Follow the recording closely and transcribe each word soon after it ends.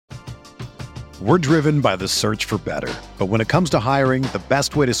We're driven by the search for better. But when it comes to hiring, the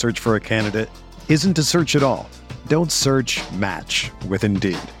best way to search for a candidate isn't to search at all. Don't search, match with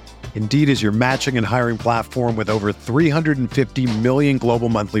Indeed. Indeed is your matching and hiring platform with over 350 million global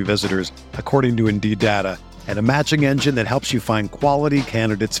monthly visitors, according to Indeed data, and a matching engine that helps you find quality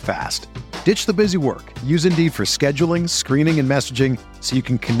candidates fast. Ditch the busy work. Use Indeed for scheduling, screening, and messaging so you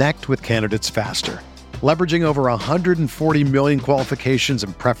can connect with candidates faster. Leveraging over 140 million qualifications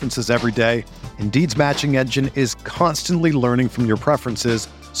and preferences every day, Indeed's matching engine is constantly learning from your preferences,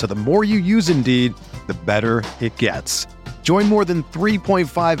 so the more you use Indeed, the better it gets. Join more than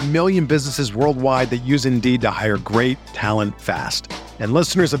 3.5 million businesses worldwide that use Indeed to hire great talent fast. And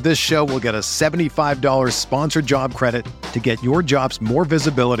listeners of this show will get a $75 sponsored job credit to get your jobs more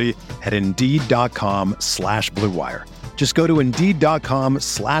visibility at Indeed.com/Blue Wire. Just go to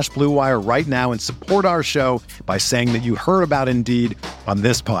Indeed.com/Blue Wire right now and support our show by saying that you heard about Indeed on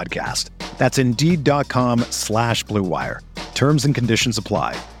this podcast. That's Indeed.com/Blue Wire. Terms and conditions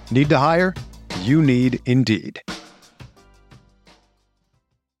apply. Need to hire? You need Indeed.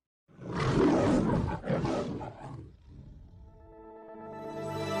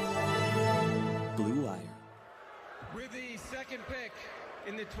 Blue Wire. With the second pick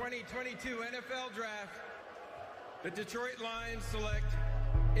in the 2022 NFL Draft, the Detroit Lions select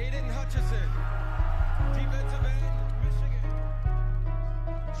Aiden Hutchinson, defensive end, Michigan.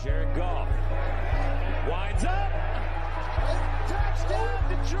 Jared Goff winds up. Touchdown,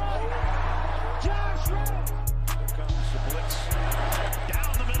 Detroit. Josh Rowe. Here comes the blitz.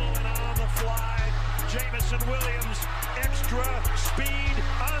 Down the middle and on the fly. Jamison Williams, extra speed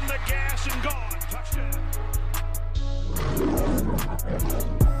on the gas and gone. Touchdown.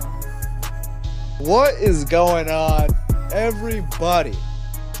 What is going on, everybody?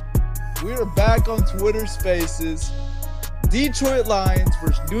 We are back on Twitter Spaces. Detroit Lions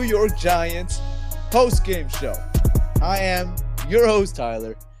versus New York Giants post-game show. I am your host,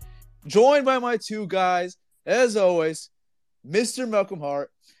 Tyler, joined by my two guys, as always, Mr. Malcolm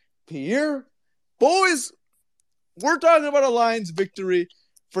Hart, Pierre. Boys, we're talking about a Lions victory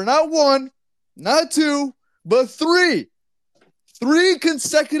for not one, not two, but three. 3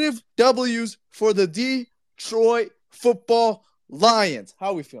 consecutive W's for the Detroit Football Lions. How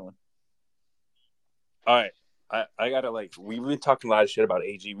are we feeling? All right. I got to, we've been talking a lot of shit about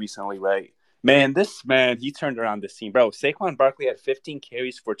AG recently, right? Man, he turned around this team. Bro, Saquon Barkley had 15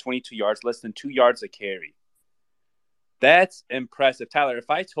 carries for 22 yards, less than 2 yards a carry. That's impressive. Tyler,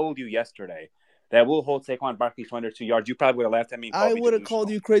 if I told you yesterday that we'll hold Saquon Barkley to under 2 yards, you probably would have laughed at me. I would have called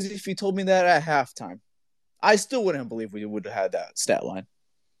you crazy if you told me that at halftime. I still wouldn't believe we would have had that stat line,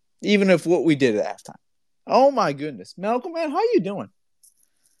 even if what we did at halftime. Oh, my goodness. Malcolm, man, how you doing?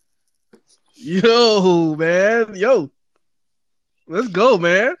 Yo, man. Yo. Let's go,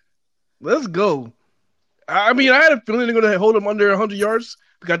 man. Let's go. I mean, I had a feeling they're going to hold him under 100 yards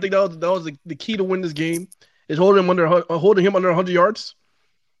because I think that was the key to win this game is holding him under 100 yards.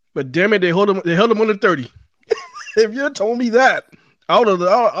 But damn it, they held him under 30. If you had told me that, I would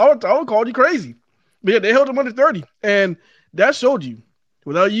have called you crazy. But yeah, they held him under 30. And that showed you,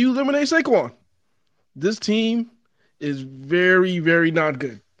 without you eliminating Saquon, this team is very, very not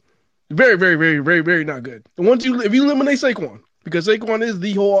good. Very, very, very, very, very not good. And if you eliminate Saquon, because Saquon is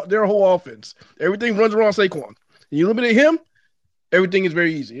their whole offense, everything runs around Saquon. And you eliminate him, everything is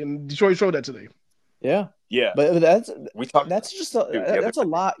very easy. And Detroit showed that today. Yeah. Yeah. But that's a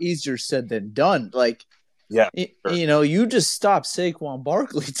lot easier said than done. You just stopped Saquon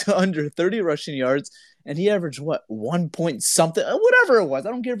Barkley to under 30 rushing yards, and he averaged, 1 point something? Whatever it was. I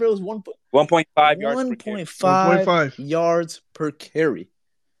don't care if it was 1.5 yards per carry.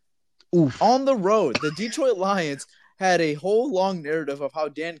 Oof. On the road, the Detroit Lions had a whole long narrative of how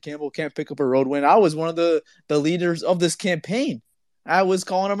Dan Campbell can't pick up a road win. I was one of the leaders of this campaign. I was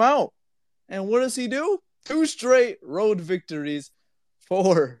calling him out. And what does he do? 2 straight road victories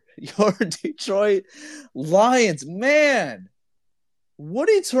for your Detroit Lions. Man, what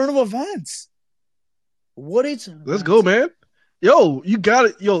a turn of events. Let's go, man. Yo, you got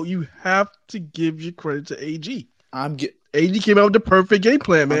it. Yo, you have to give your credit to AG. AG came out with the perfect game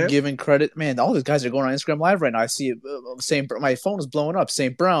plan, man. I'm giving credit. Man, all these guys are going on Instagram Live right now. I see it. My phone is blowing up.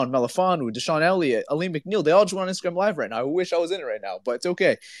 St. Brown, Melifonu, Deshaun Elliott, Aleem McNeil. They all just went on Instagram Live right now. I wish I was in it right now, but it's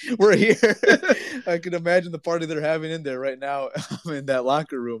okay. We're here. I can imagine the party they're having in there right now in that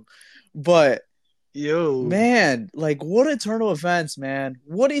locker room. But, man, what a turn of events, man.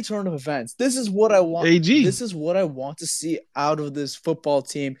 What a turn of events. This is what I want. AG. This is what I want to see out of this football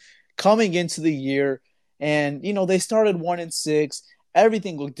team coming into the year. And, they started 1-6.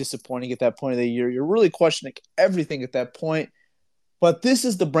 Everything looked disappointing at that point of the year. You're really questioning everything at that point. But this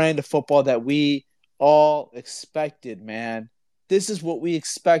is the brand of football that we all expected, man. This is what we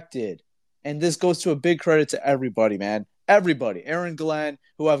expected. And this goes to a big credit to everybody, man. Everybody. Aaron Glenn,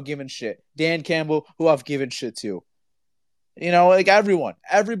 who I've given shit. Dan Campbell, who I've given shit to. Like everyone.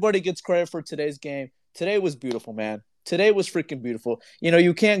 Everybody gets credit for today's game. Today was beautiful, man. Today was freaking beautiful.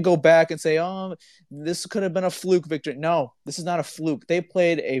 You can't go back and say, oh, this could have been a fluke victory. No, this is not a fluke. They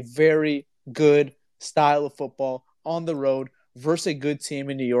played a very good style of football on the road versus a good team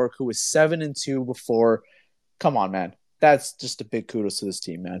in New York who was 7-2 before. Come on, man. That's just a big kudos to this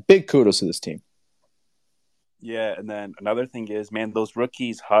team, man. Big kudos to this team. Yeah, and then another thing is, man, those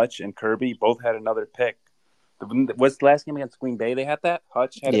rookies, Hutch and Kirby, both had another pick. What's the last game against Green Bay? They had that?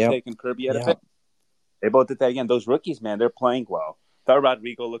 Hutch had a pick and Kirby had a pick? They both did that again. Those rookies, man, they're playing well. Thought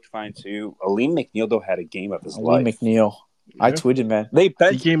Rodrigo looked fine, too. Aleem McNeil, though, had a game of his life. Aleem McNeil. Yeah. I tweeted, man.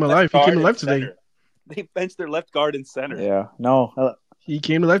 He came alive. He came alive today. They benched their left guard and center. Yeah, no. He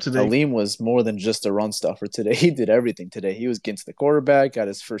came alive today. Aleem was more than just a run stuffer today. He did everything today. He was against the quarterback, got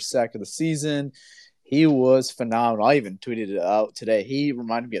his first sack of the season. He was phenomenal. I even tweeted it out today. He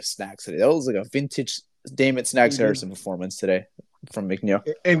reminded me of Snacks today. That was like a vintage Damon Snacks Harrison performance today from McNeil.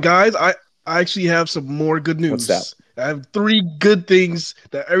 And guys, I actually have some more good news. What's that? I have 3 good things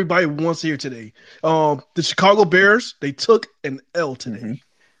that everybody wants to hear today. The Chicago Bears, they took an L today.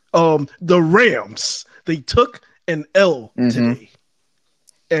 Mm-hmm. The Rams, they took an L today.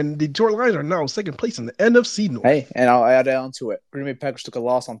 And the Detroit Lions are now second place in the NFC North. Hey, and I'll add on to it. Green Bay Packers took a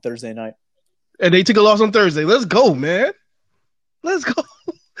loss on Thursday night. And they took a loss on Thursday. Let's go, man. Let's go.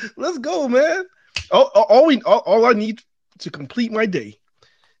 Let's go, man. All I need to complete my day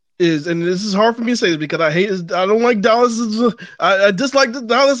is, and this is hard for me to say this because I don't like Dallas. I dislike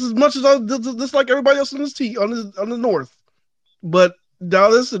Dallas as much as I dislike everybody else on this team on the North. But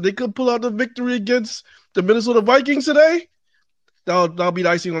Dallas, if they could pull out the victory against the Minnesota Vikings today, that'll be the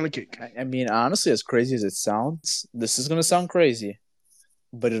icing on the cake. I mean, honestly, as crazy as it sounds, this is going to sound crazy,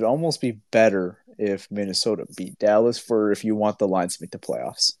 but it'd almost be better if Minnesota beat Dallas if you want the Lions to make the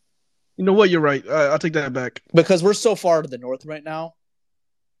playoffs. You know what? You're right. I'll take that back. Because we're so far to the north right now.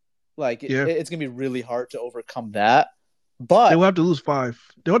 Like, it's going to be really hard to overcome that. But they'll have to lose 5.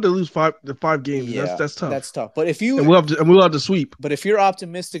 They'll have to lose 5 games. Yeah, that's tough. That's tough. But if you and we'll have to sweep. But if you're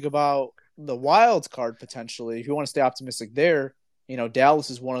optimistic about the wild card potentially, if you want to stay optimistic there, Dallas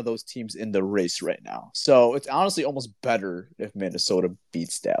is one of those teams in the race right now. So it's honestly almost better if Minnesota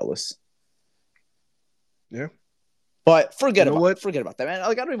beats Dallas. Yeah. But forget about that, man.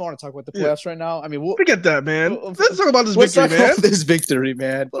 Like, I don't even want to talk about the playoffs right now. I mean, forget that, man. Let's talk about this victory,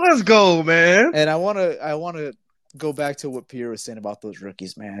 man. Let's go, man. And I want to go back to what Pierre was saying about those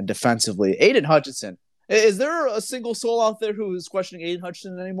rookies, man. Defensively, Aiden Hutchinson. Is there a single soul out there who is questioning Aiden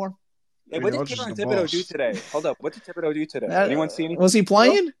Hutchinson anymore? Hey, what did Kevin Thibodeau do today? Hold up. What did Thibodeau do today? Anyone see anything? Was he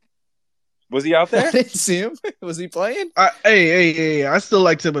playing? Was he out there? I didn't see him. Was he playing? Hey! I still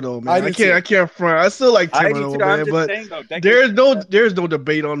like Thibodeau, man. I can't front. I still like Thibodeau, man. But saying, there's no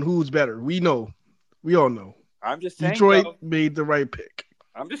debate on who's better. We know. We all know. I'm just saying. Detroit made the right pick.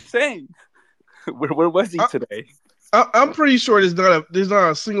 I'm just saying. Where was he today? I'm pretty sure there's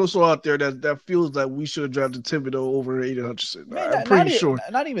not a single soul out there that feels that we should have drafted Thibodeau over Aiden Hutchinson. Man, I'm pretty sure.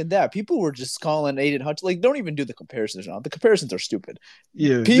 Not even that. People were just calling Aiden Hutchinson. Like, don't even do the comparisons now. The comparisons are stupid.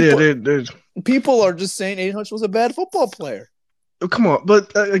 Yeah, people are just saying Aiden Hutchinson was a bad football player. Oh, come on,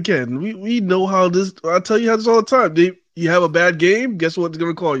 but again, we know how this. I tell you how this all the time. You have a bad game. Guess what? They're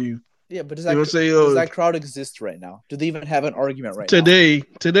gonna call you. Yeah, but does that crowd exist right now? Do they even have an argument now?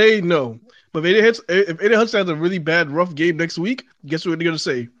 Today, no. But if Aiden Hutchinson has a really bad, rough game next week, guess what they're going to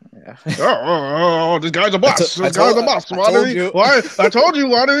say? Yeah. oh, this guy's a boss. This guy's a boss. I told you,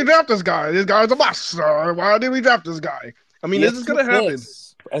 why did we draft this guy? This guy's a boss. Why did we draft this guy? I mean, this is going to happen.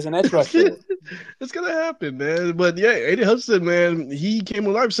 As an edge rusher. It's going to happen, man. But, yeah, Aiden Hutchinson, man, he came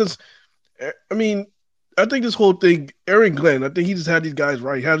alive since – I mean, I think this whole thing, Aaron Glenn, I think he just had these guys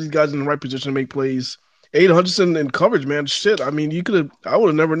right. Have these guys in the right position to make plays. Aiden Hutchinson in coverage, man. Shit. I mean, I would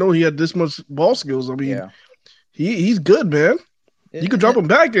have never known he had this much ball skills. I mean, he's good, man. You could drop him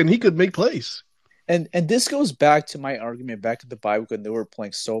back and he could make plays. And this goes back to my argument back to the bye week when they were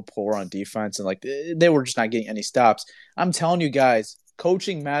playing so poor on defense and like they were just not getting any stops. I'm telling you guys,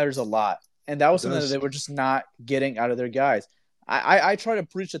 coaching matters a lot. And that was something that they were just not getting out of their guys. I try to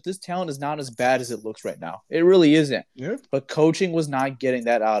preach that this talent is not as bad as it looks right now. It really isn't. Yeah. But coaching was not getting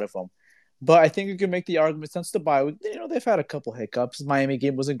that out of them. But I think you can make the argument since the bye week, they've had a couple hiccups. The Miami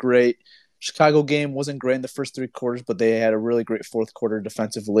game wasn't great. Chicago game wasn't great in the first 3 quarters, but they had a really great fourth quarter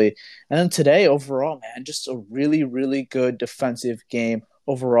defensively. And then today, overall, man, just a really, really good defensive game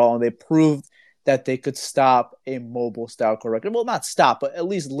overall. And they proved that they could stop a mobile style quarterback. Well, not stop, but at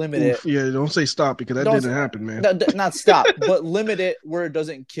least limit it. Yeah, don't say stop because that didn't happen, man. Not stop, but limit it where it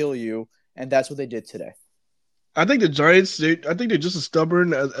doesn't kill you, and that's what they did today. I think the Giants, I think they're just as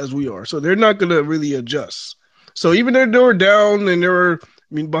stubborn as we are, so they're not going to really adjust. So even though they were down and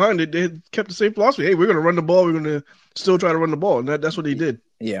behind it, they had kept the same philosophy. Hey, we're going to run the ball. We're going to still try to run the ball, and that's what they did.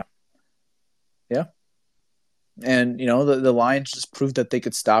 Yeah. And the Lions just proved that they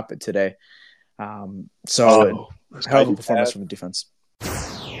could stop it today. Hell of a performance from the defense.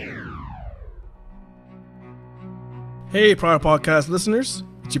 Hey, Prior Podcast listeners.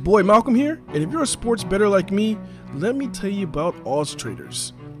 It's your boy Malcolm here, and if you're a sports bettor like me, let me tell you about Odds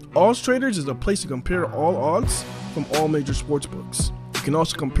Traders. Odds Traders is a place to compare all odds from all major sports books. You can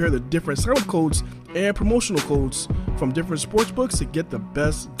also compare the different sign-up codes and promotional codes from different sports books to get the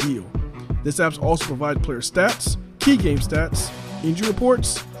best deal. This app also provides player stats, key game stats, injury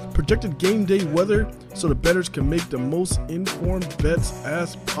reports, projected game day weather, so the bettors can make the most informed bets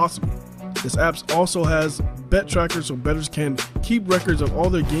as possible. This app also has bet trackers so bettors can keep records of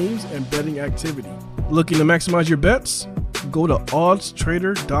all their games and betting activity. Looking to maximize your bets? Go to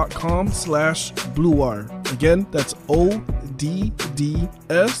oddstrader.com/bluewire. Again, that's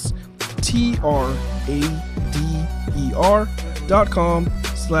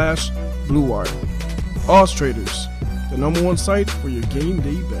oddstrader.com/bluewire. Odds Traders, the number one site for your game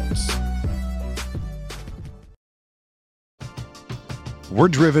day bets. We're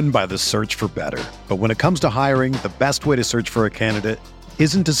driven by the search for better. But when it comes to hiring, the best way to search for a candidate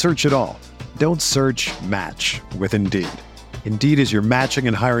isn't to search at all. Don't search, match with Indeed. Indeed is your matching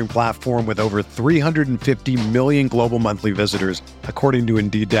and hiring platform with over 350 million global monthly visitors, according to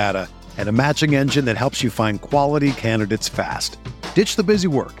Indeed data, and a matching engine that helps you find quality candidates fast. Ditch the busy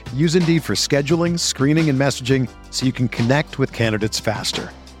work. Use Indeed for scheduling, screening, and messaging so you can connect with candidates faster.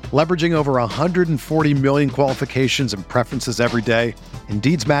 Leveraging over 140 million qualifications and preferences every day,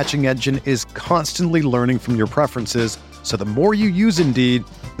 Indeed's matching engine is constantly learning from your preferences, so the more you use Indeed,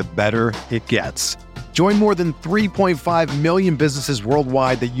 the better it gets. Join more than 3.5 million businesses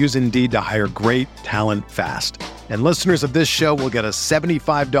worldwide that use Indeed to hire great talent fast. And listeners of this show will get a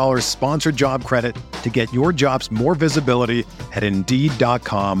 $75 sponsored job credit to get your jobs more visibility at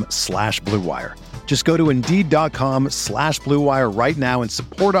Indeed.com/Blue Wire. Just go to Indeed.com/Blue Wire right now and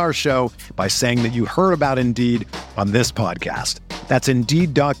support our show by saying that you heard about Indeed on this podcast. That's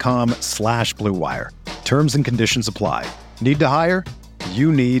Indeed.com/Blue Wire. Terms and conditions apply. Need to hire?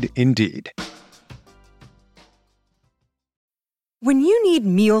 You need Indeed. When you need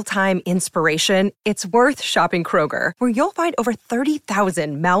mealtime inspiration, it's worth shopping Kroger, where you'll find over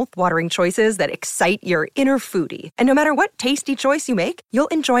 30,000 mouth-watering choices that excite your inner foodie. And no matter what tasty choice you make, you'll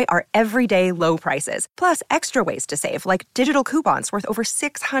enjoy our everyday low prices, plus extra ways to save, like digital coupons worth over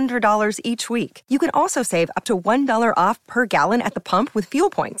 $600 each week. You can also save up to $1 off per gallon at the pump with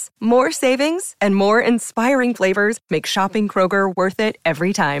fuel points. More savings and more inspiring flavors make shopping Kroger worth it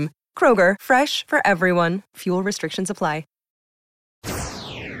every time. Kroger, fresh for everyone. Fuel restrictions apply.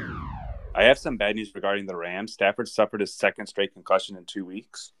 I have some bad news regarding the Rams. Stafford suffered his second straight concussion in 2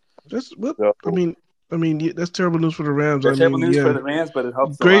 weeks. That's terrible news for the Rams. Terrible news for the Rams, but it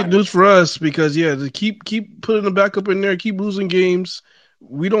helps. Great news for us because to keep putting them back up in there, keep losing games.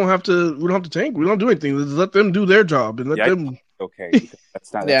 We don't have to tank. We don't do anything. Let's let them do their job and let them. Okay,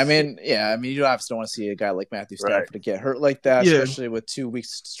 that's not. I mean, you obviously don't want to see a guy like Matthew Stafford to get hurt like that, especially with 2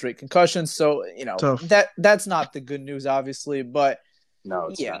 weeks straight concussions. So tough. that's not the good news, obviously, but. No,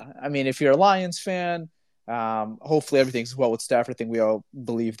 it's not. I mean, if you're a Lions fan, hopefully everything's well with Stafford. I think we all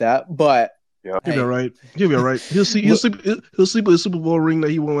believe that. But he'll be all right. He'll be all right. He'll sleep with a Super Bowl ring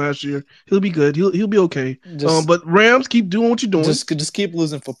that he won last year. He'll be good. He'll be okay. But Rams, keep doing what you're doing. Just keep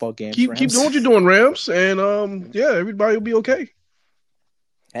losing football games. Keep doing what you're doing, Rams, and everybody will be okay.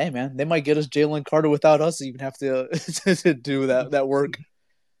 Hey man, they might get us Jalen Carter without us even have to to do that work.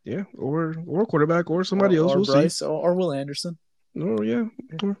 Yeah, or quarterback or somebody else. Or we'll Bryce see. or Will Anderson. Oh yeah,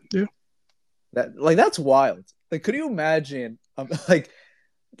 yeah. That's wild. Like, could you imagine? Like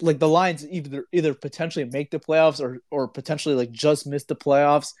the Lions either potentially make the playoffs or potentially just miss the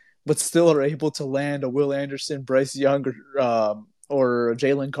playoffs, but still are able to land a Will Anderson, Bryce Young, or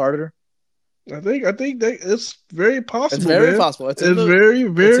Jalen Carter. I think that it's very possible. It's very possible. It's very,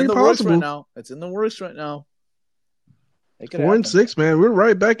 very possible. Right now. It's in the works right now. 4-6, man. We're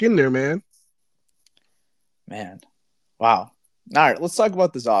right back in there, man. Man, wow. All right, let's talk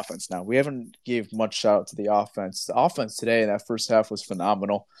about this offense now. We haven't gave much shout out to the offense. The offense today in that first half was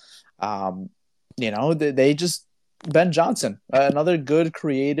phenomenal. They just Ben Johnson, another good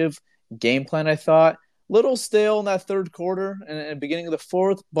creative game plan. I thought little stale in that third quarter and beginning of the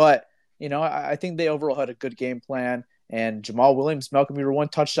fourth, but I think they overall had a good game plan. And Jamal Williams, Malcolm, you were 1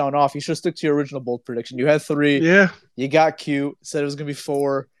 touchdown off. You should stick to your original bold prediction. You had 3. Yeah. You got cute. Said it was going to be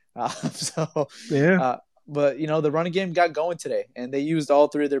 4. Yeah. But the running game got going today, and they used all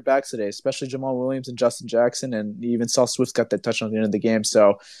 3 of their backs today, especially Jamal Williams and Justin Jackson, and you even saw Swift got that touchdown at the end of the game.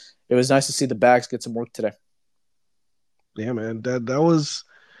 So it was nice to see the backs get some work today. Yeah, man. That was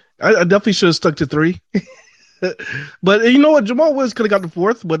 – I definitely should have stuck to 3. But you know what? Jamal Williams could have got the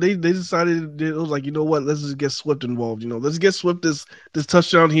 4th, but they decided it was like, you know what? Let's just get Swift involved. Let's get Swift this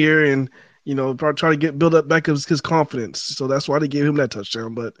touchdown here and, try to build up back his confidence. So that's why they gave him that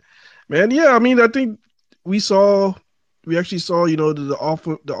touchdown. But, man, yeah, I mean, I think we actually saw, the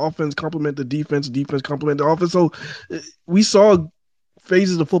offense complement the defense complement the offense. So we saw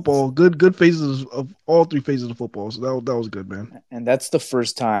phases of football, good phases of all 3 phases of football. So that was good, man. And that's the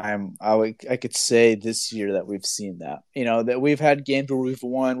first time I could say this year that we've seen that. That we've had games where we've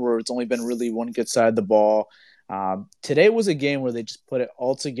won where it's only been really one good side of the ball. Today was a game where they just put it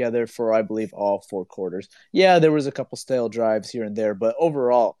all together for, I believe, all 4 quarters. Yeah, there was a couple stale drives here and there, but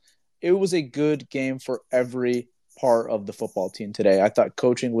overall, it was a good game for every part of the football team today. I thought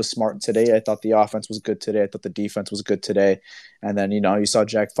coaching was smart today. I thought the offense was good today. I thought the defense was good today. And then, you saw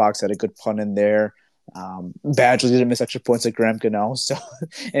Jack Fox had a good punt in there. Badgley didn't miss extra points like Graham Gano. So,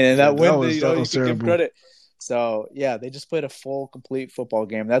 and in that win, you could give credit. So, yeah, they just played a full, complete football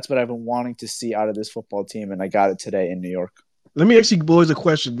game. That's what I've been wanting to see out of this football team, and I got it today in New York. Let me ask you boys a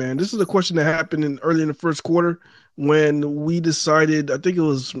question, man. This is a question that happened early in the first quarter when we decided, I think it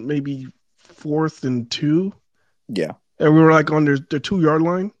was maybe 4th and 2. Yeah. And we were like on their 2-yard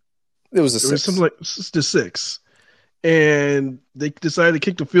line. It was a 6. Something like the 6. And they decided to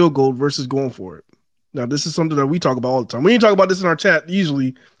kick the field goal versus going for it. Now, this is something that we talk about all the time. We didn't talk about this in our chat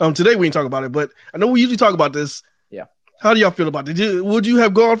usually. Today we didn't talk about it, but I know we usually talk about this. Yeah. How do y'all feel about it? Would you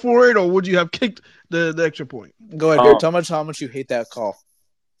have gone for it, or would you have kicked the extra point? Go ahead, Beard. Tell me how much you hate that call.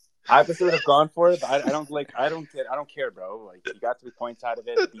 I would have gone for it, but I don't care, bro. Like, you got 3 points out of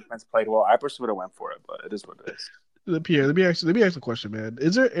it. The defense played well. I personally would have went for it, but it is what it is. Pierre, let me ask the question, man.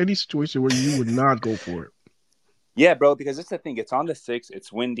 Is there any situation where you would not go for it? Yeah, bro, because it's the thing. It's on the 6.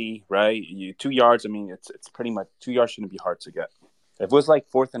 It's windy, right? 2 yards. I mean, it's pretty much 2 yards shouldn't be hard to get. If it was like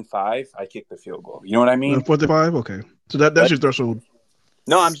 4th and 5, I kick the field goal. You know what I mean? 4th and 5, okay. So that's your threshold.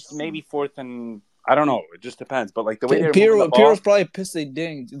 No, I'm just maybe 4th and I don't know. It just depends. But like the way Pierre was probably pissed they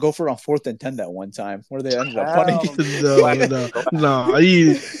didn't go for it on 4th and 10 that one time where they ended up punting. No,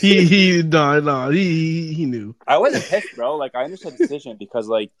 he knew. I wasn't pissed, bro. Like, I understood the decision because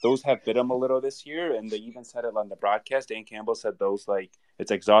like those have bit him a little this year, and they even said it on the broadcast. Dan Campbell said those like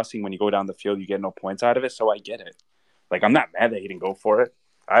it's exhausting when you go down the field, you get no points out of it. So I get it. Like, I'm not mad that he didn't go for it.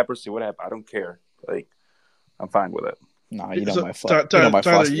 I personally would have. I don't care. Like, I'm fine with it. No, my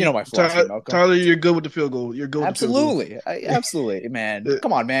philosophy. Malcolm. Tyler, you're good with the field goal. You're good. Absolutely, absolutely, man.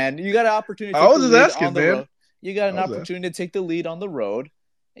 Come on, man. You got an opportunity. I was just asking, man. Road. You got an opportunity to take the lead on the road.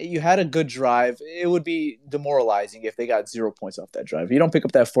 You had a good drive. It would be demoralizing if they got 0 points off that drive. If you don't pick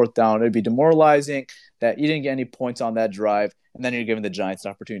up that 4th down, it'd be demoralizing that you didn't get any points on that drive, and then you're giving the Giants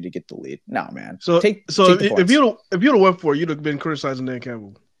an opportunity to get the lead. No, man. So if you'd have went for it, you'd have been criticizing Dan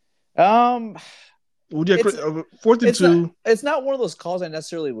Campbell. Would you have 4th and 2? It's not one of those calls I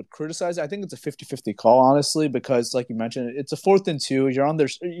necessarily would criticize. I think it's a 50-50 call, honestly, because like you mentioned, it's a 4th and 2. You're on their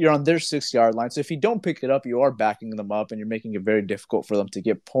 6-yard line. So if you don't pick it up, you are backing them up and you're making it very difficult for them to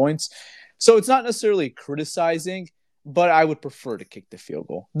get points. So it's not necessarily criticizing, but I would prefer to kick the field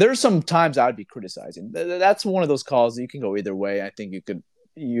goal. There's some times I would be criticizing. That's one of those calls that you can go either way. I think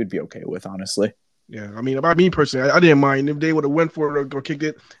you'd be okay with, honestly. Yeah, I mean, about me personally, I didn't mind if they would have went for it or kicked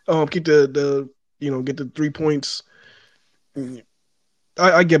it, kicked the get the 3 points.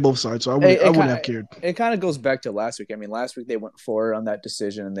 I get both sides, so I wouldn't have cared. It kind of goes back to last week. I mean, last week they went for it on that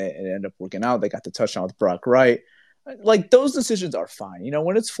decision, and it ended up working out. They got the touchdown with Brock Wright. Like, those decisions are fine.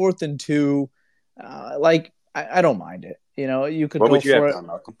 When it's 4th and 2, I don't mind it. You could go for it. What would you have done,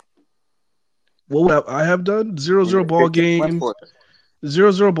 Malcolm? What would I have done? 0-0 ball game.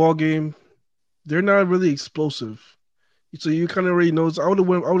 0-0 ball game. They're not really explosive. So you kind of already know. I would have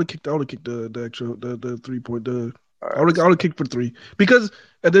kicked the extra 3 point. I would have kicked for 3 because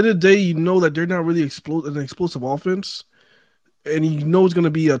at the end of the day, you know that they're not really an explosive offense, and you know it's going to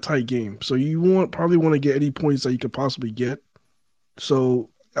be a tight game. So you probably want to get any points that you could possibly get. So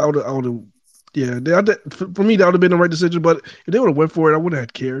I would have. Yeah, for me that would have been the right decision. But if they would have went for it, I wouldn't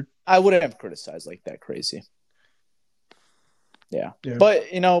have cared. I wouldn't have criticized like that crazy. Yeah. But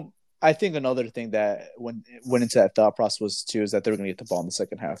I think another thing that went into that thought process was too is that they're going to get the ball in the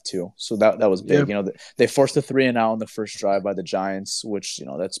second half too. So that was big. Yeah. They forced a 3-and-out on the first drive by the Giants, which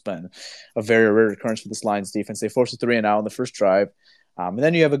that's been a very rare occurrence for this Lions defense. They forced a 3-and-out on the first drive, and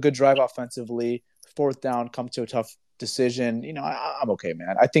then you have a good drive offensively. Fourth down, come to a tough decision. I'm okay,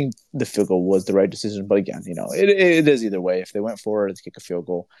 man. I think the field goal was the right decision, but again, it is either way. If they went for it to kick a field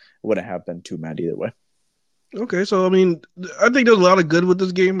goal, it wouldn't have been too mad either way. Okay, so I think there's a lot of good with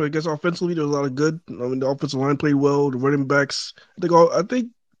this game. I guess offensively there's a lot of good. The offensive line played well. The running backs, I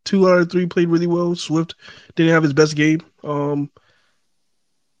think 2 out of 3 played really well. Swift didn't have his best game.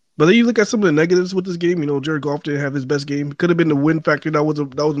 But then you look at some of the negatives with this game. Jared Goff didn't have his best game. It could have been the win factor that was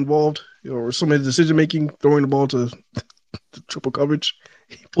involved, or some of his decision making, throwing the ball to triple coverage.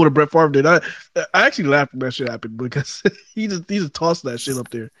 He pulled a Brett Favre did. I actually laughed when that shit happened because he just tossed that shit up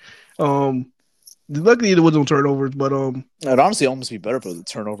there. Luckily, there was no turnovers, but it'd honestly almost be better for the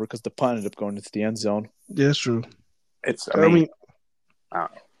turnover because the punt ended up going into the end zone. Yeah, that's true. I don't know.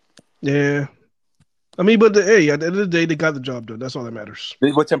 Yeah. But hey, at the end of the day, they got the job done. That's all that matters.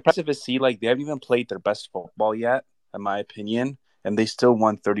 What's impressive is they haven't even played their best football yet, in my opinion, and they still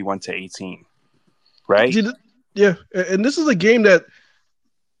won 31-18. Right? Yeah, and this is a game that,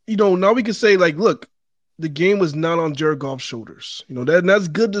 now we can say look, the game was not on Jared Goff's shoulders. That's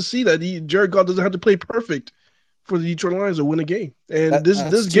good to see that Jared Goff doesn't have to play perfect for the Detroit Lions to win a game. And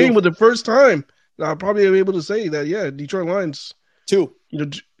this game was the first time that I'll probably be able to say that, yeah, Detroit Lions. 2.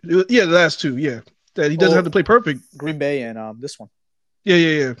 The last 2, yeah. That he doesn't have to play perfect. Green Bay and this one.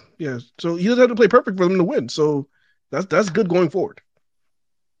 Yeah. So he doesn't have to play perfect for them to win. So that's good going forward.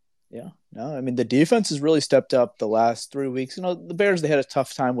 Yeah. No, the defense has really stepped up the last 3 weeks. The Bears, they had a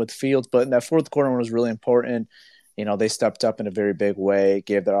tough time with Fields, but in that fourth quarter was really important. They stepped up in a very big way,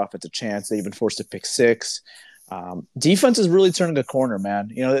 gave their offense a chance. They even forced a pick 6. Defense is really turning a corner,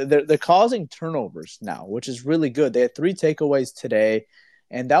 man. They're causing turnovers now, which is really good. They had 3 takeaways today,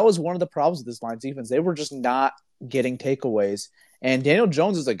 and that was one of the problems with this Lions defense. They were just not getting takeaways. And Daniel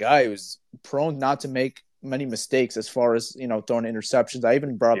Jones is a guy who's prone not to make many mistakes as far as throwing interceptions. I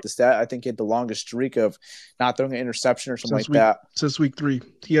even brought up the stat. I think he had the longest streak of not throwing an interception or something that since week 3.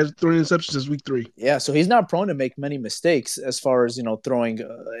 He has thrown interceptions since week 3. Yeah, so he's not prone to make many mistakes as far as throwing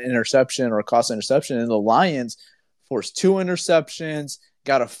interception or cost interception. And the Lions forced 2 interceptions,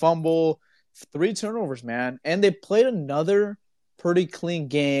 got a fumble, 3 turnovers, man, and they played another pretty clean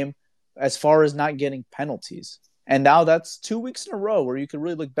game as far as not getting penalties. And now that's 2 weeks in a row where you could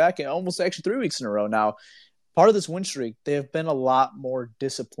really look back at, almost actually 3 weeks in a row now. Part of this win streak, they have been a lot more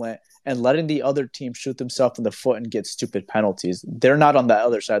disciplined and letting the other team shoot themselves in the foot and get stupid penalties. They're not on the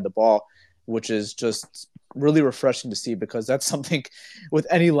other side of the ball, which is just really refreshing to see because that's something with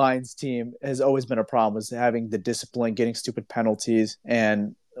any Lions team has always been a problem, is having the discipline, getting stupid penalties.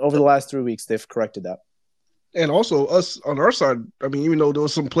 And over the last 3 weeks, they've corrected that. And also us on our side, even though there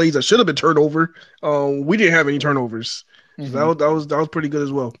was some plays that should have been turned over, we didn't have any turnovers. Mm-hmm. So that was pretty good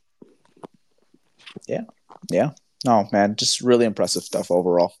as well. Yeah. No, man, just really impressive stuff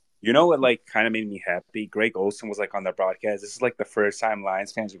overall. You know what kind of made me happy? Greg Olsen was on the broadcast. This is the first time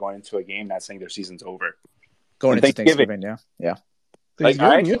Lions fans are going into a game not saying their season's over. Going into Thanksgiving, yeah. I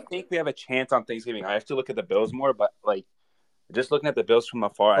actually think we have a chance on Thanksgiving. I have to look at the Bills more, but just looking at the Bills from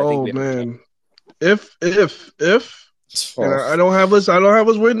afar, I think we have a chance. If and I don't have us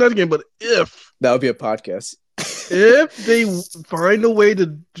winning that game, but if that would be a podcast. If they find a way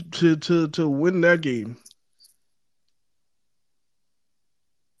to win that game,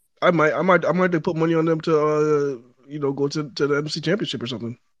 I might put money on them to go to the NFC Championship or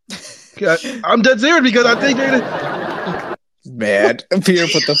something. I'm dead serious because I think man, Peter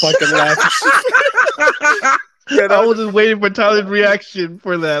put the fucking laugh. I was just waiting for Tyler's reaction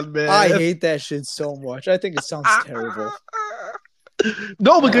for that, man. I hate that shit so much. I think it sounds terrible.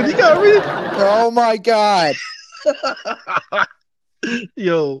 No, because you got really. Oh my god.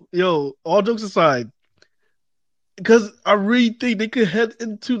 Yo, all jokes aside, because I really think they could head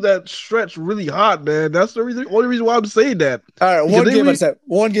into that stretch really hot, man. That's the only reason why I'm saying that. All right, one game at a time.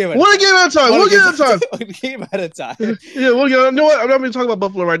 One game at a time. One game at a time. Yeah, one game. You know what? I'm not going to talk about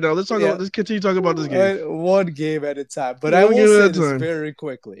Buffalo right now. Let's continue talking about this game. One game at a time. But I will say this very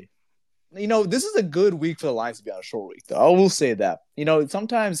quickly. This is a good week for the Lions to be on a short week, though. I will say that.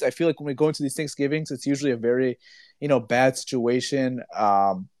 Sometimes I feel like when we go into these Thanksgivings, it's usually a very, bad situation.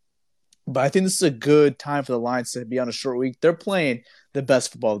 But I think this is a good time for the Lions to be on a short week. They're playing the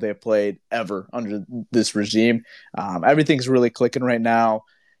best football they've played ever under this regime. Everything's really clicking right now.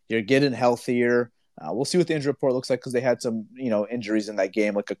 You're getting healthier. We'll see what the injury report looks like because they had some, injuries in that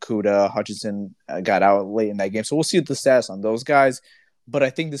game, like Akuda, Hutchinson got out late in that game. So we'll see the status on those guys. but I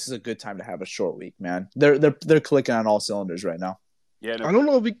think this is a good time to have a short week, man. They're clicking on all cylinders right now. Yeah, no, I don't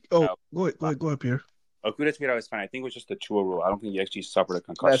know if he. Oh, no. go ahead, Pierre. Okuda tweeted out was fine. I think it was just the Tua rule. I don't think he actually suffered a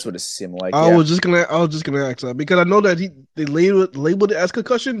concussion. That's what it seemed like. I yeah. was just gonna ask that because I know that they labeled it as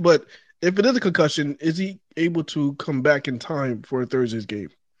concussion, but if it is a concussion, is he able to come back in time for Thursday's game?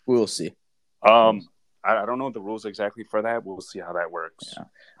 We'll see. I don't know the rules exactly for that. We'll see how that works.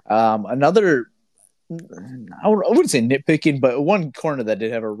 Yeah. Another, I wouldn't say nitpicking, but one corner that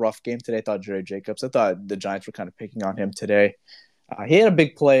did have a rough game today. I thought Jerry Jacobs. I thought the Giants were kind of picking on him today. He had a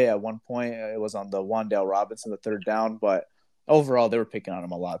big play at one point. It was on the Wan'Dale Robinson, the third down, but overall they were picking on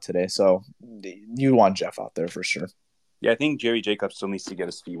him a lot today. So you want Jeff out there for sure. Yeah, I think Jerry Jacobs still needs to get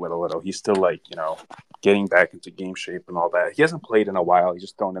his feet wet a little. He's still getting back into game shape and all that. He hasn't played in a while. He's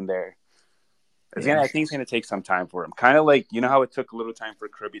just thrown in there. I think it's going to take some time for him. Kind of like, how it took a little time for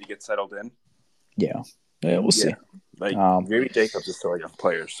Kirby to get settled in? Yeah, we'll see. Like, Jerry Jacobs is still a young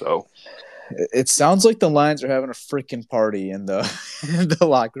player, so. It sounds like the Lions are having a freaking party in the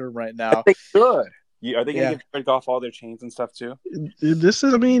locker room right now. They should. Are they going to give off all their chains and stuff too? This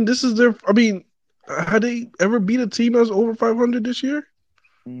is their. I mean, had they ever beat a team that was over 500 this year?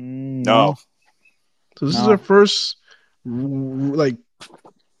 No. So this is their first, I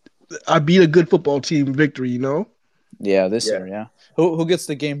beat a good football team victory. Yeah, this year. Yeah. Who gets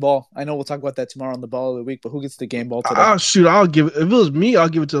the game ball? I know we'll talk about that tomorrow on the Ball of the Week, but who gets the game ball today? I'll give it. If it was me, I'll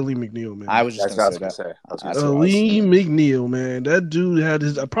give it to Lee McNeil, man. I was just going to say that. Lee McNeil, man. That dude had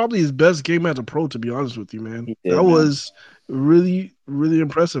probably his best game as a pro, to be honest with you, man. That was really, really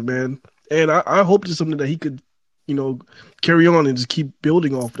impressive, man. And I hope it's something that he could, carry on and just keep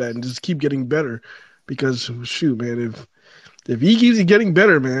building off that and just keep getting better. Because, shoot, man, if he keeps getting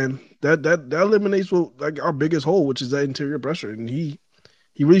better, man, that eliminates our biggest hole, which is that interior pressure, and he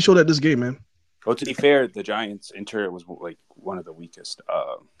really showed that this game, man. Well, to be fair, the Giants' interior was one of the weakest.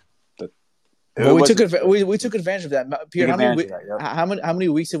 We took advantage of that. Pierre, how many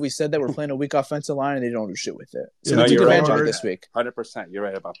weeks have we said that we're playing a weak offensive line and they don't do shit with it? So we took advantage of it this week. 100%. You're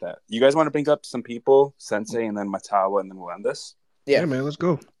right about that. You guys want to bring up some people, Sensei, and then Matawa, and then we'll end this? Yeah, man, let's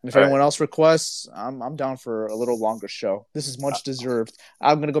go. And if anyone else requests, I'm down for a little longer show. This is much deserved.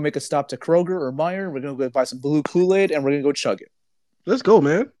 I'm going to go make a stop to Kroger or Meijer. We're going to go buy some blue Kool-Aid, and we're going to go chug it. Let's go,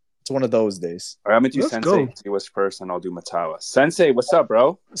 man. It's one of those days. All right, I'm going to do Sensei. See what's first, and I'll do Matawa. Sensei, what's up,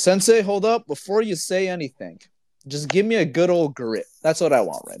 bro? Sensei, hold up. Before you say anything, just give me a good old grit. That's what I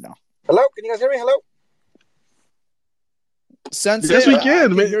want right now. Hello? Can you guys hear me? Hello? Sensei, yes, we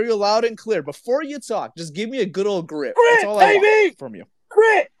can. I can hear you loud and clear. Before you talk, just give me a good old grit. Grit, that's all I want from you.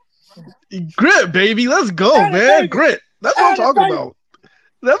 Grit, baby. Let's go, man. Grit. That's what I'm talking about.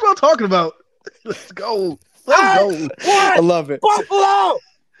 That's what I'm talking about. Let's go. Let's go. I love it. Buffalo!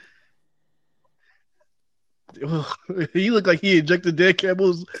 He looked like he injected Dan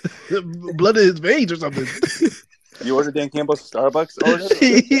Campbell's blood in his veins or something. You ordered Dan Campbell's Starbucks order?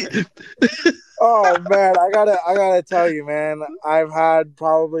 Oh man, I gotta tell you, man. I've had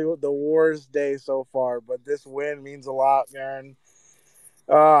probably the worst day so far, but this win means a lot, man.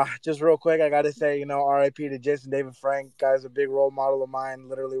 Just real quick, I gotta say, R.I.P. to Jason David Frank. Guy's a big role model of mine,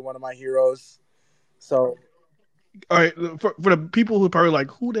 literally one of my heroes. So, all right, for the people who are probably like,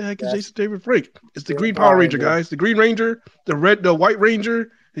 who the heck is Jason David Frank? It's the Green Power Ranger, guys. The Green Ranger, the White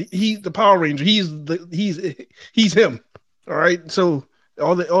Ranger. He's the Power Ranger. He's him. All right, so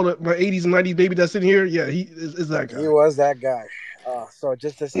all the my 80s and 90s baby that's in here, yeah, he is that guy. He was that guy. So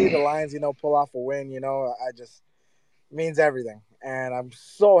just to see the Lions, pull off a win, I just means everything. And I'm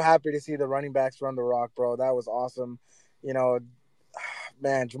so happy to see the running backs run the rock, bro. That was awesome.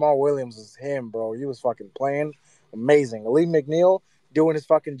 Man, Jamal Williams is him, bro. He was fucking playing amazing. Lee McNeil doing his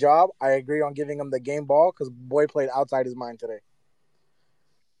fucking job. I agree on giving him the game ball because boy played outside his mind today.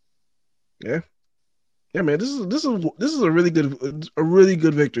 Yeah, man. This is a really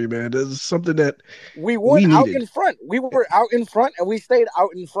good victory, man. This is something that we won out in front. We were out in front and we stayed out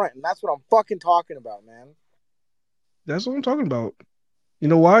in front, and that's what I'm fucking talking about, man. That's what I'm talking about. You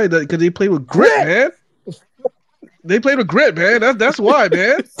know why? Because they played with grit, man. They played with grit, man. That's why,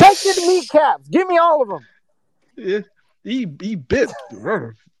 man. Texas kneecaps. Give me all of them. Yeah, he bit.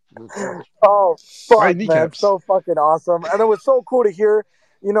 Oh, fuck, man. So fucking awesome. And it was so cool to hear,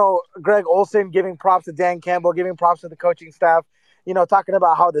 Greg Olsen giving props to Dan Campbell, giving props to the coaching staff, talking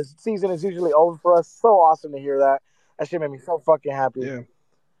about how the season is usually over for us. So awesome to hear that. That shit made me so fucking happy. Yeah.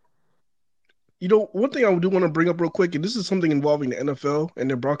 One thing I do want to bring up real quick, and this is something involving the NFL and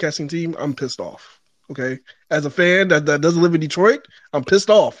their broadcasting team, I'm pissed off. Okay? As a fan that doesn't live in Detroit, I'm pissed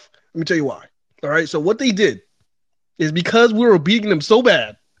off. Let me tell you why. All right? So what they did is because we were beating them so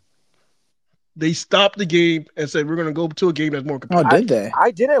bad, they stopped the game and said we're going to go to a game that's more Oh, competitive. did they?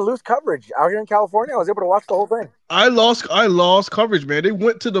 I didn't lose coverage out here in California. I was able to watch the whole thing. I lost coverage, man. They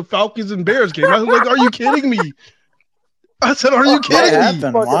went to the Falcons and Bears game. I was like, "Are you kidding me?" I said, "Are you What kidding me?"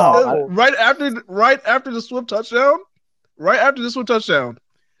 happened? Wow. Right after the Swift touchdown,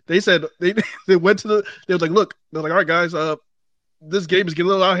 they said they went to the. They was like, "Look," they're like, "All right, guys, this game is getting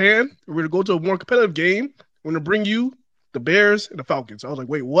a little out of hand. We're going to go to a more competitive game. We're going to bring you the Bears and the Falcons." I was like,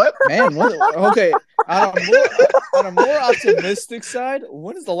 "Wait, what?" Man, okay. On a more optimistic side,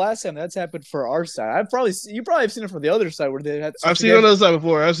 when is the last time that's happened for our side? You probably have seen it from the other side where they had. I've seen it on the other side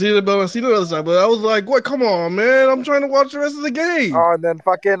before. I've seen it on the other side, but I was like, "What? Come on, man! I'm trying to watch the rest of the game." Oh, and then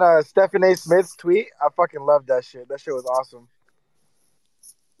fucking Stephen A. Smith's tweet. I fucking love that shit. That shit was awesome.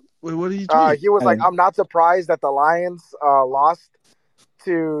 Wait, what did he tweet? He was like, "I'm not surprised that the Lions lost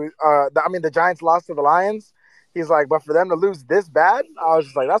to. The Giants lost to the Lions." He's like, "But for them to lose this bad," I was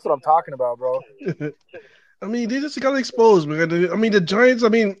just like, "That's what I'm talking about, bro." I mean, they just got exposed, man. I mean, the Giants. I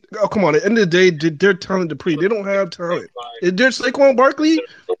mean, oh come on. At the end of the day, they're talent depraved. They don't have talent. There's Saquon Barkley.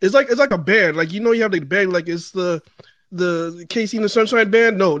 It's like a band. Like you have the band. Like it's the KC and the Sunshine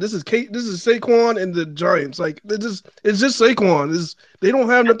Band. No, this is Saquon and the Giants. Like it's just Saquon. They don't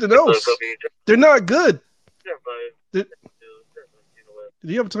have nothing else. They're not good. Do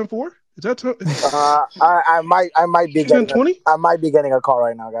you have a 10-4? Is that time? I might be getting 20? I might be getting a call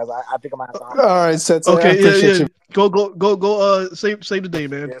right now, guys. I think I might have to. All right, Sets. Okay, yeah. Go. Save the day,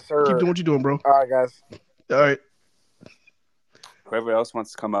 man. Yes, sir. Keep doing what you're doing, bro. All right, guys. All right. Whoever else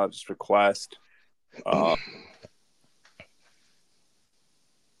wants to come out, just request. I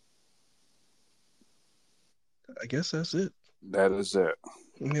guess that's it. That is it.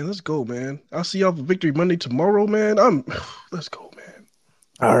 Man, let's go, man. I'll see y'all for Victory Monday tomorrow, man. Let's go, man.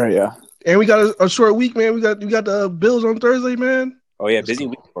 All right, yeah. And we got a short week, man. We got the Bills on Thursday, man. Oh yeah, busy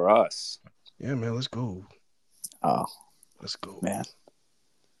week for us. Yeah, man. Let's go. Oh, let's go, man.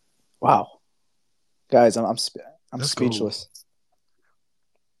 Wow, guys, I'm Let's speechless.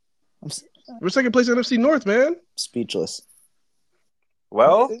 We're second place in NFC North, man. Speechless.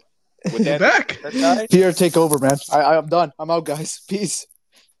 Well, with that back. Pierre, take over, man. I'm done. I'm out, guys. Peace.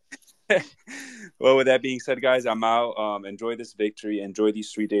 Well, with that being said, guys, I'm out. Enjoy this victory. Enjoy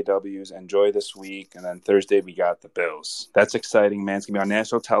these 3-day W's. Enjoy this week. And then Thursday, we got the Bills. That's exciting, man. It's going to be on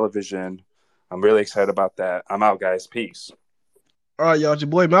national television. I'm really excited about that. I'm out, guys. Peace. All right, y'all. It's your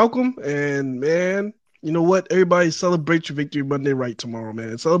boy Malcolm. And, man, you know what? Everybody celebrate your Victory Monday right tomorrow,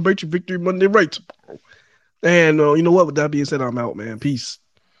 man. Celebrate your Victory Monday right tomorrow. And you know what? With that being said, I'm out, man. Peace.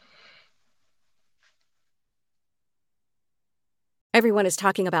 Everyone is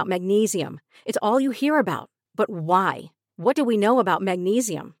talking about magnesium. It's all you hear about. But why? What do we know about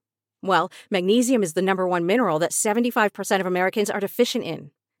magnesium? Well, magnesium is the number one mineral that 75% of Americans are deficient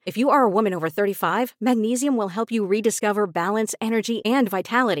in. If you are a woman over 35, magnesium will help you rediscover balance, energy, and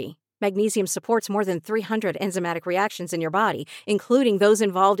vitality. Magnesium supports more than 300 enzymatic reactions in your body, including those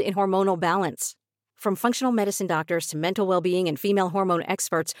involved in hormonal balance. From functional medicine doctors to mental well-being and female hormone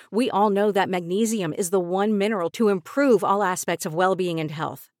experts, we all know that magnesium is the one mineral to improve all aspects of well-being and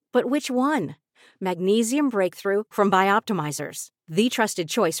health. But which one? Magnesium Breakthrough from Bioptimizers, the trusted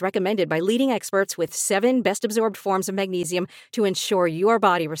choice recommended by leading experts with 7 best-absorbed forms of magnesium to ensure your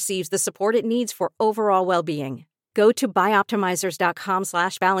body receives the support it needs for overall well-being. Go to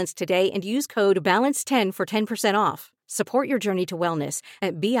bioptimizers.com/balance today and use code BALANCE10 for 10% off. Support your journey to wellness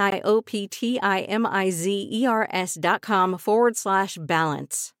at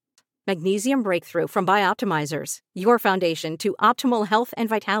bioptimizers.com/balance. Magnesium Breakthrough from Bioptimizers, your foundation to optimal health and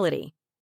vitality.